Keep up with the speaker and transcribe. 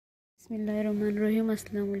बिस्मिल्लाहिर्रहमानिर्रहीम।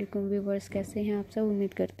 अस्सलाम वालेकुम व्यूवर्स, कैसे हैं आप सब?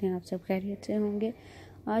 उम्मीद करते हैं आप सब खैरियत से होंगे।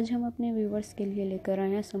 आज हम अपने व्यूवर्स के लिए लेकर आए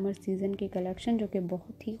हैं समर सीज़न की कलेक्शन, जो कि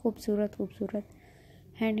बहुत ही खूबसूरत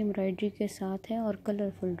हैंड एम्ब्रॉयडरी के साथ है और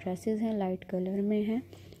कलरफुल ड्रेसेस हैं, लाइट कलर में हैं,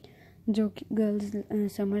 जो कि गर्ल्स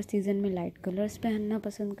समर सीज़न में लाइट कलर्स पहनना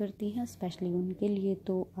पसंद करती हैं, स्पेशली उनके लिए।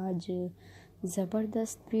 तो आज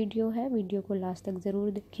ज़बरदस्त वीडियो है, वीडियो को लास्ट तक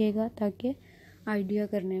ज़रूर देखिएगा ताकि आइडिया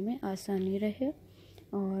करने में आसानी रहे।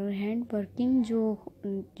 और हैंड वर्किंग जो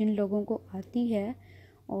जिन लोगों को आती है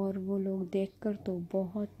और वो लोग देखकर तो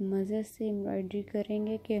बहुत मज़े से एम्ब्रॉयडरी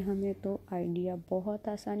करेंगे कि हमें तो आइडिया बहुत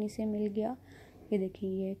आसानी से मिल गया। ये देखिए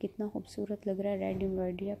ये कितना खूबसूरत लग रहा है, रेड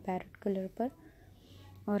एम्ब्रॉयडरी है पैरेट कलर पर।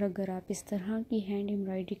 और अगर आप इस तरह की हैंड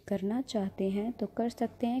एम्ब्रॉयडरी करना चाहते हैं तो कर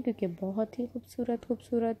सकते हैं, क्योंकि बहुत ही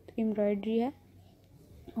खूबसूरत एम्ब्रॉयडरी है।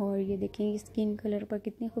 और ये देखिए स्किन कलर पर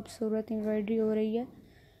कितनी खूबसूरत एम्ब्रॉयडरी हो रही है।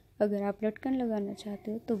 अगर आप लटकन लगाना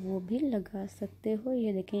चाहते हो तो वो भी लगा सकते हो।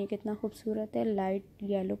 ये देखें ये कितना खूबसूरत है, लाइट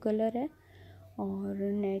येलो कलर है और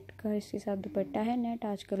नेट का इसके साथ दुपट्टा है। नेट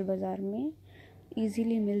आजकल बाज़ार में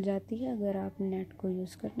इजीली मिल जाती है, अगर आप नेट को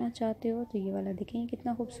यूज़ करना चाहते हो तो ये वाला देखें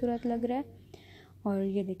कितना खूबसूरत लग रहा है। और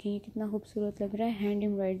ये देखें ये कितना खूबसूरत लग रहा है, हैंड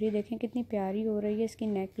एम्ब्रॉयडरी देखें कितनी प्यारी हो रही है इसकी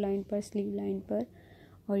नेक लाइन पर, स्लीव लाइन पर।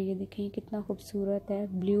 और ये देखें कितना खूबसूरत है,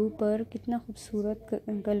 ब्लू पर कितना खूबसूरत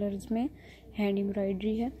कलर्स में हैंड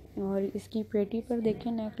एम्ब्रॉयडरी है। और इसकी पेटी पर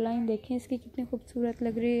देखें, नेक लाइन देखें इसकी कितनी खूबसूरत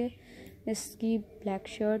लग रही है इसकी ब्लैक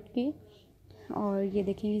शर्ट की। और ये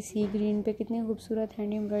देखें सी ग्रीन पे कितनी खूबसूरत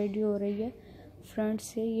हैंड एम्ब्रॉयडरी हो रही है। फ्रंट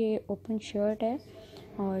से ये ओपन शर्ट है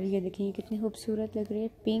और ये देखिए कितनी खूबसूरत लग रही है,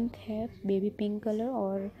 पिंक है, बेबी पिंक कलर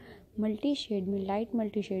और मल्टी शेड में, लाइट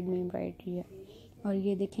मल्टी शेड में एम्ब्रॉयडरी है। और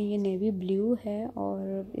ये देखें ये नेवी ब्लू है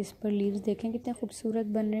और इस पर लीव्स देखें कितने खूबसूरत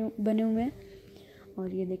बने हुए हैं।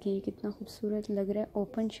 और ये देखें ये कितना खूबसूरत लग रहा है,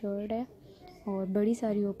 ओपन शर्ट है और बड़ी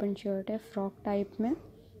सारी ओपन शर्ट है फ्रॉक टाइप में।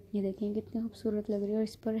 ये देखें कितनी खूबसूरत लग रही है और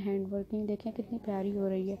इस पर हैंड वर्किंग देखें कितनी प्यारी हो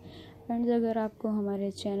रही है। फ्रेंड्स, अगर आपको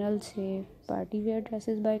हमारे चैनल से पार्टी वेयर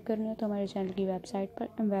ड्रेसेस बाय करने हो तो हमारे चैनल की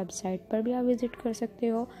वेबसाइट पर भी आप विज़िट कर सकते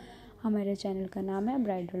हो। हमारे चैनल का नाम है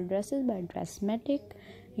ब्राइडल ड्रेसेस बाय ड्रेसमेटिक।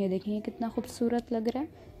 ये देखिए कितना खूबसूरत लग रहा है,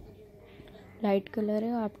 लाइट कलर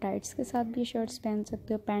है। आप टाइट्स के साथ भी शर्ट्स पहन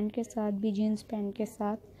सकते हो, पैंट के साथ भी, जीन्स पैंट के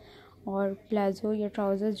साथ, और प्लाजो या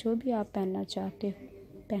ट्राउज़र्स जो भी आप पहनना चाहते हो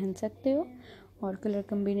पहन सकते हो। और कलर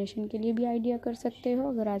कम्बिनेशन के लिए भी आइडिया कर सकते हो।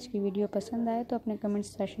 अगर आज की वीडियो पसंद आए तो अपने कमेंट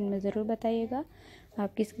सेशन में ज़रूर बताइएगा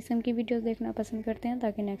आप किस किस्म की वीडियोस देखना पसंद करते हैं,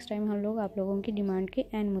 ताकि नेक्स्ट टाइम हम लोग आप लोगों की डिमांड के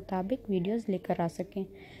एंड मुताबिक वीडियोस लेकर आ सकें।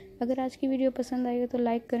 अगर आज की वीडियो पसंद आई हो तो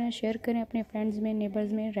लाइक करें, शेयर करें अपने फ्रेंड्स में,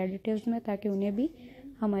 नेबर्स में, रिलेटिव्स में, ताकि उन्हें भी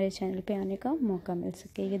हमारे चैनल पे आने का मौका मिल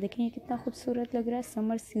सके। ये देखें ये कितना खूबसूरत लग रहा है,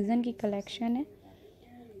 समर सीज़न की कलेक्शन है।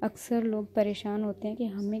 अक्सर लोग परेशान होते हैं कि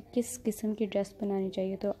हमें किस किस्म की ड्रेस बनानी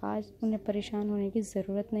चाहिए, तो आज उन्हें परेशान होने की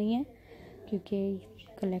ज़रूरत नहीं है, क्योंकि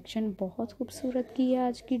कलेक्शन बहुत खूबसूरत की है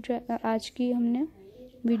आज की हमने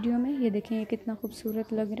वीडियो में। ये देखें ये कितना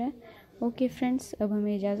खूबसूरत लग रहा है। ओके फ्रेंड्स, अब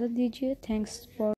हमें इजाज़त दीजिए। Thanks for